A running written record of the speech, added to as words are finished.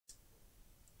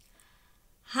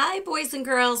Hi, boys and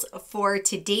girls. For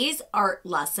today's art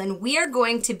lesson, we are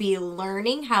going to be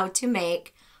learning how to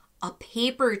make a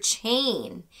paper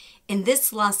chain. In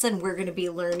this lesson, we're going to be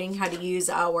learning how to use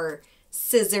our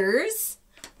scissors.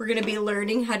 We're going to be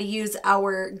learning how to use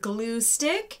our glue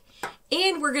stick.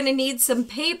 And we're going to need some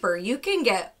paper. You can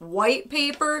get white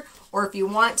paper, or if you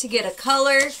want to get a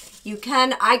color, you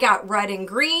can. I got red and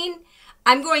green.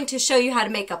 I'm going to show you how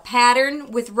to make a pattern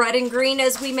with red and green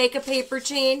as we make a paper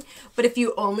chain. But if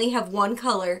you only have one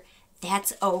color,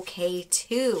 that's okay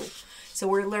too. So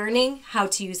we're learning how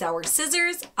to use our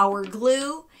scissors, our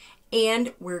glue,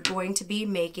 and we're going to be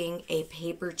making a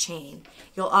paper chain.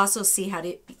 You'll also see how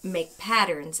to make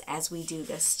patterns as we do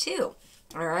this too.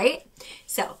 All right?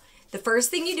 So the first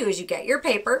thing you do is you get your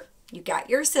paper, you got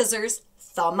your scissors,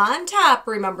 thumb on top.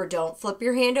 Remember, don't flip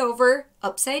your hand over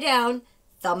upside down.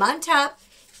 Thumb on top,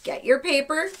 get your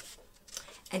paper,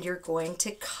 and you're going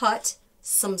to cut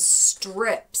some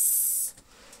strips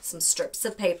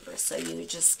of paper. So you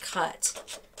just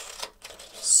cut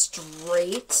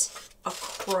straight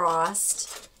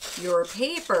across your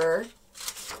paper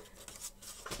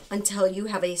until you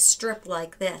have a strip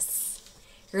like this.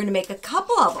 You're going to make a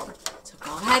couple of them. So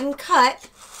go ahead and cut.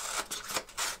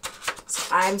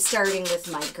 So I'm starting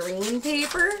with my green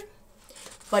paper.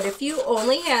 But if you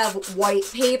only have white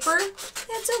paper,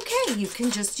 that's okay. You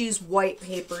can just use white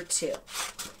paper too.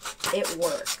 It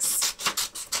works.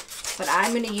 But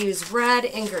I'm going to use red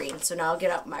and green. So now I'll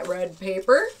get out my red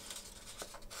paper.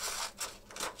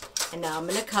 And now I'm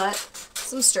going to cut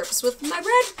some strips with my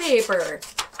red paper.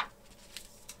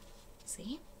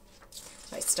 See?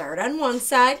 So I start on one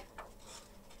side.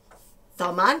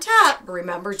 Thumb on top.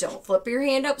 Remember, don't flip your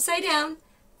hand upside down.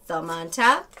 Thumb on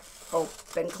top.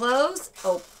 Open, close,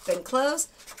 open, close,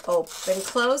 open,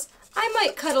 close. I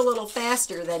might cut a little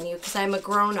faster than you because I'm a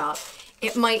grown-up.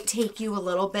 It might take you a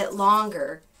little bit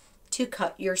longer to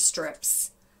cut your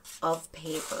strips of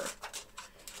paper.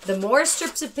 The more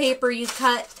strips of paper you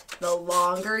cut, the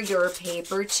longer your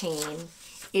paper chain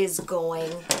is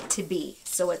going to be.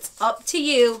 So it's up to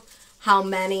you how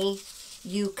many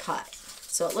you cut.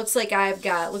 So it looks like I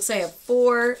have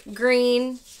 4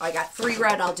 green. I got 3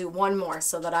 red. I'll do one more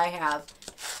so that I have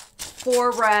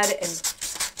 4 red and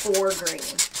 4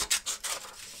 green.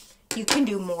 You can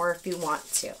do more if you want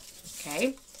to,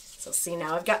 okay? So see,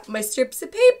 now I've got my strips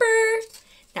of paper.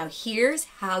 Now here's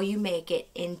how you make it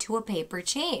into a paper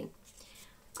chain.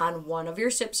 On one of your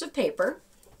strips of paper,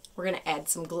 we're gonna add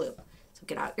some glue. So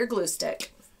get out your glue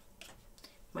stick.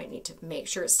 Might need to make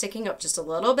sure it's sticking up just a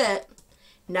little bit.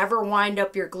 Never wind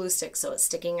up your glue stick so it's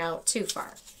sticking out too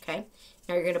far, okay?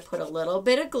 Now you're going to put a little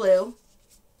bit of glue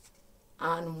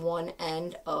on one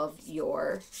end of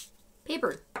your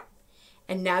paper.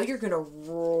 And now you're going to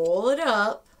roll it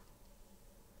up.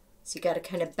 So you got to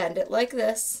kind of bend it like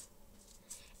this.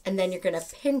 And then you're going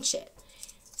to pinch it.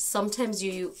 Sometimes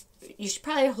you should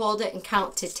probably hold it and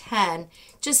count to 10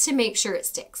 just to make sure it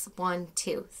sticks. 1,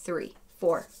 2, 3,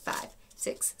 4, 5,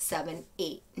 6, 7,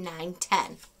 8, 9,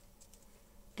 10.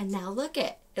 And now look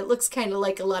it looks kind of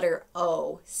like a letter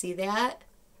O. See that?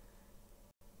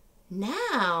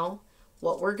 Now,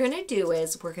 what we're going to do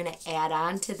is we're going to add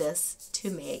on to this to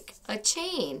make a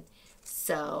chain.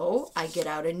 So I get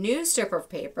out a new strip of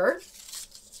paper.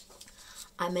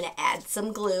 I'm going to add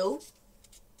some glue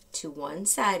to one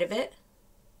side of it.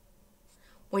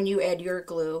 When you add your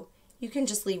glue, you can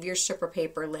just leave your strip of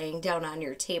paper laying down on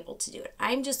your table to do it.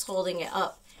 I'm just holding it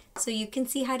up so you can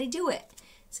see how to do it.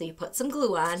 So you put some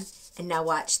glue on, and now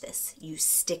watch this. You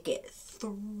stick it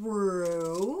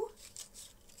through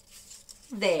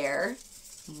there,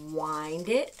 wind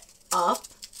it up,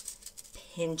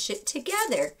 pinch it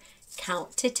together.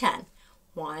 Count to 10.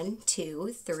 1,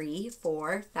 2, 3,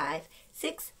 4, 5,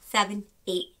 6, 7,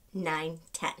 8, 9,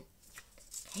 10.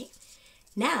 Okay.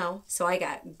 Now, so I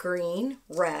got green,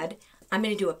 red. I'm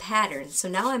going to do a pattern. So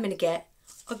now I'm going to get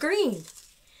a green.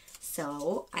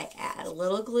 So I add a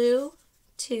little glue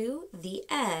to the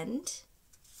end.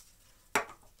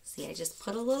 See, I just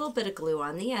put a little bit of glue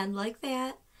on the end like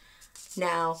that.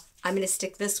 Now I'm going to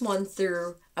stick this one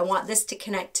through. I want this to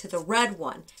connect to the red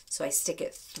one. So I stick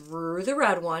it through the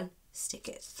red one, stick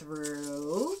it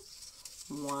through,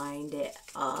 wind it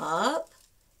up,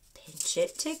 pinch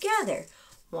it together.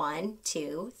 1,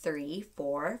 2, 3,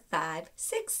 4, 5,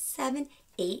 6, 7,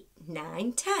 8,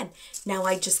 9, 10. Now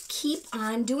I just keep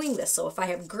on doing this. So if I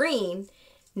have green,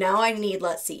 now I need,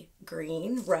 let's see,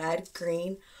 green, red,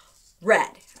 green,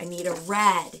 red. I need a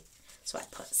red. So I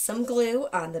put some glue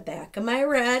on the back of my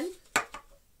red,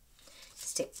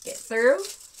 stick it through,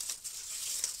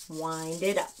 wind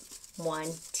it up. 1,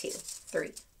 2,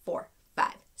 3, 4,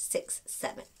 5, 6,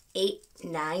 7, 8,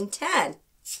 9, 10.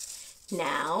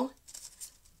 Now,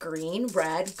 green,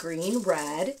 red, green,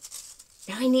 red.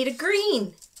 Now I need a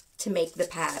green to make the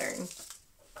pattern.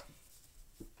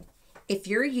 If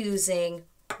you're using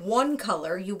one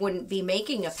color, you wouldn't be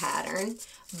making a pattern,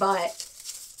 but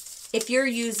if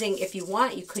you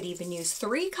want, you could even use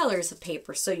 3 colors of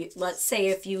paper. So let's say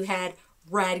if you had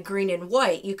red, green, and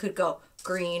white, you could go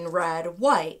green, red,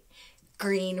 white,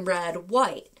 green, red,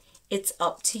 white. It's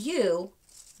up to you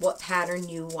what pattern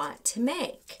you want to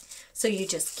make. So you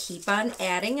just keep on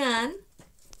adding on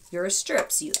your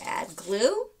strips. You add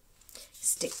glue,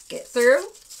 stick it through,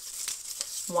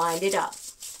 wind it up.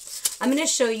 I'm going to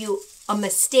show you a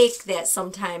mistake that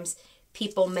sometimes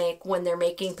people make when they're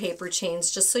making paper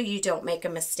chains, just so you don't make a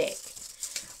mistake.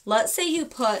 Let's say you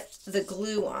put the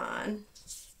glue on,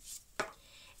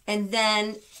 and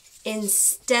then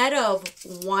instead of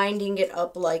winding it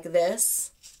up like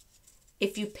this,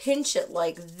 if you pinch it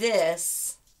like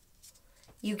this,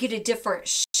 you get a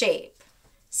different shape.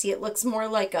 See, it looks more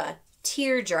like a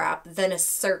teardrop than a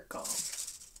circle.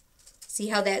 See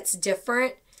how that's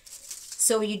different?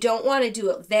 So you don't want to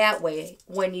do it that way.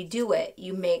 When you do it,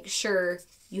 you make sure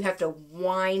you have to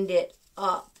wind it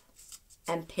up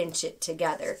and pinch it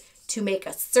together to make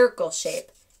a circle shape,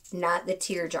 not the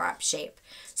teardrop shape.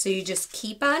 So you just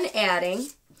keep on adding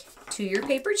to your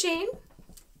paper chain.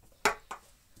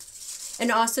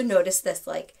 And also notice this,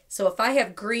 so if I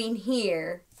have green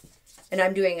here and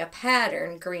I'm doing a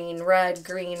pattern, green, red,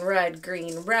 green, red,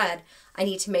 green, red, I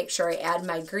need to make sure I add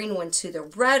my green one to the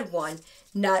red one,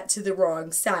 not to the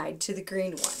wrong side, to the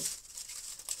green one.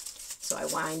 So I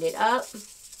wind it up,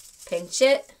 pinch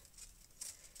it.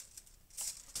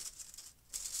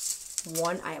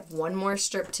 I have one more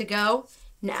strip to go.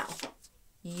 Now,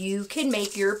 you can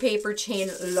make your paper chain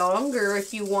longer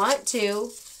if you want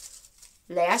to.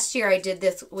 Last year I did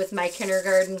this with my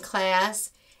kindergarten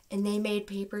class, and they made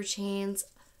paper chains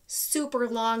super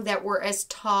long that were as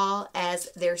tall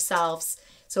as themselves.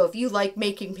 So if you like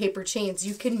making paper chains,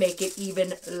 you can make it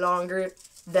even longer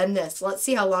than this. Let's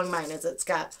see how long mine is. It's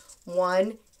got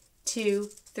 1, 2,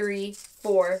 3,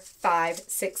 4, 5,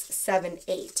 6, 7,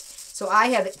 8. So I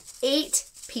have 8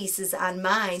 pieces on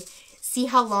mine. See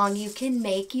how long you can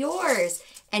make yours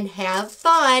and have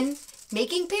fun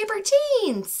making paper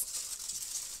chains.